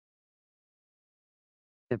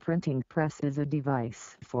The printing press is a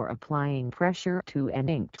device for applying pressure to an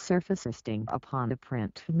inked surface resting upon a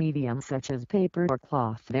print medium such as paper or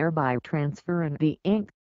cloth, thereby transferring the ink.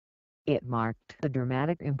 It marked a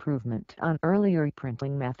dramatic improvement on earlier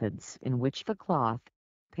printing methods in which the cloth,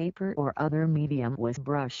 paper or other medium was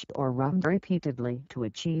brushed or rubbed repeatedly to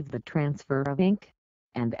achieve the transfer of ink,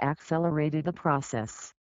 and accelerated the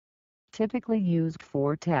process. Typically used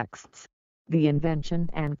for texts, the invention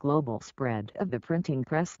and global spread of the printing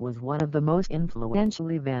press was one of the most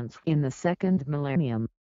influential events in the second millennium.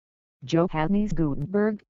 Johannes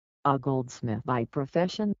Gutenberg, a goldsmith by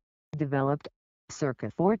profession, developed,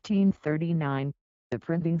 circa 1439, the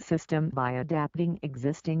printing system by adapting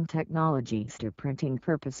existing technologies to printing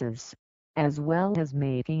purposes, as well as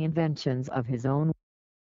making inventions of his own.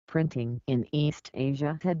 Printing in East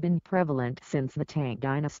Asia had been prevalent since the Tang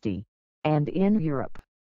dynasty, and in Europe,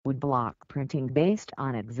 woodblock printing based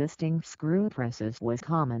on existing screw presses was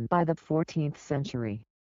common by the 14th century.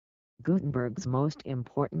 Gutenberg's most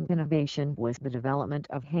important innovation was the development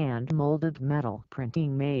of hand-molded metal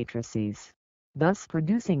printing matrices, thus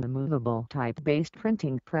producing the movable type-based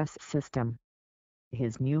printing press system.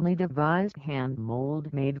 His newly devised hand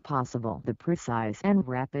mould made possible the precise and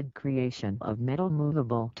rapid creation of metal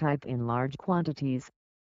movable type in large quantities.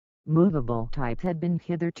 Movable type had been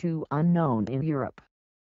hitherto unknown in Europe.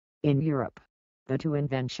 In Europe, the two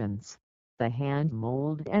inventions, the hand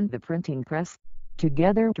mould and the printing press,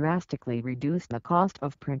 together drastically reduced the cost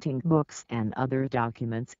of printing books and other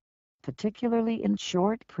documents, particularly in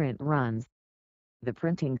short print runs. The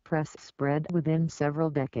printing press spread within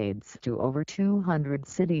several decades to over 200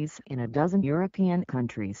 cities in a dozen European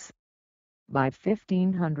countries. By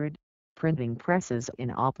 1500, printing presses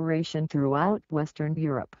in operation throughout Western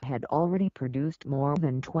Europe had already produced more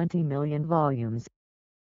than 20 million volumes.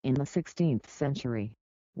 In the 16th century,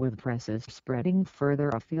 with presses spreading further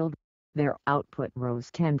afield, their output rose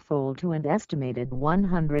tenfold to an estimated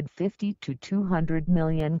 150 to 200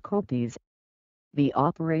 million copies. The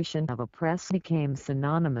operation of a press became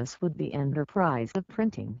synonymous with the enterprise of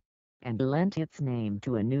printing, and lent its name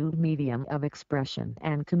to a new medium of expression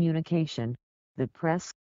and communication, the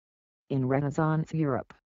press. In Renaissance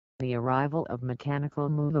Europe, the arrival of mechanical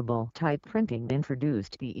movable type printing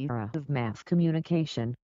introduced the era of mass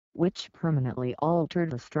communication, which permanently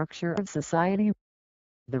altered the structure of society.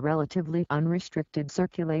 The relatively unrestricted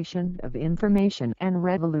circulation of information and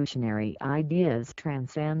revolutionary ideas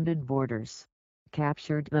transcended borders,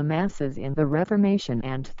 captured the masses in the Reformation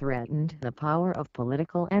and threatened the power of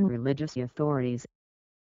political and religious authorities.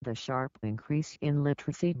 The sharp increase in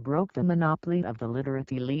literacy broke the monopoly of the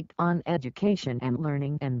literate elite on education and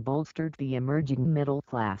learning and bolstered the emerging middle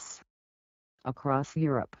class. Across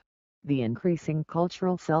Europe, the increasing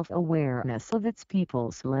cultural self-awareness of its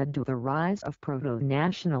peoples led to the rise of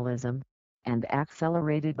proto-nationalism, and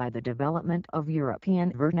accelerated by the development of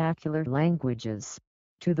European vernacular languages,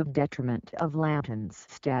 to the detriment of Latin's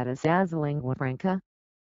status as lingua franca.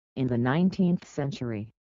 In the 19th century,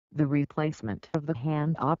 the replacement of the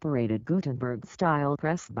hand-operated Gutenberg-style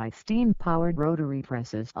press by steam-powered rotary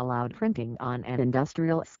presses allowed printing on an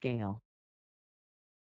industrial scale.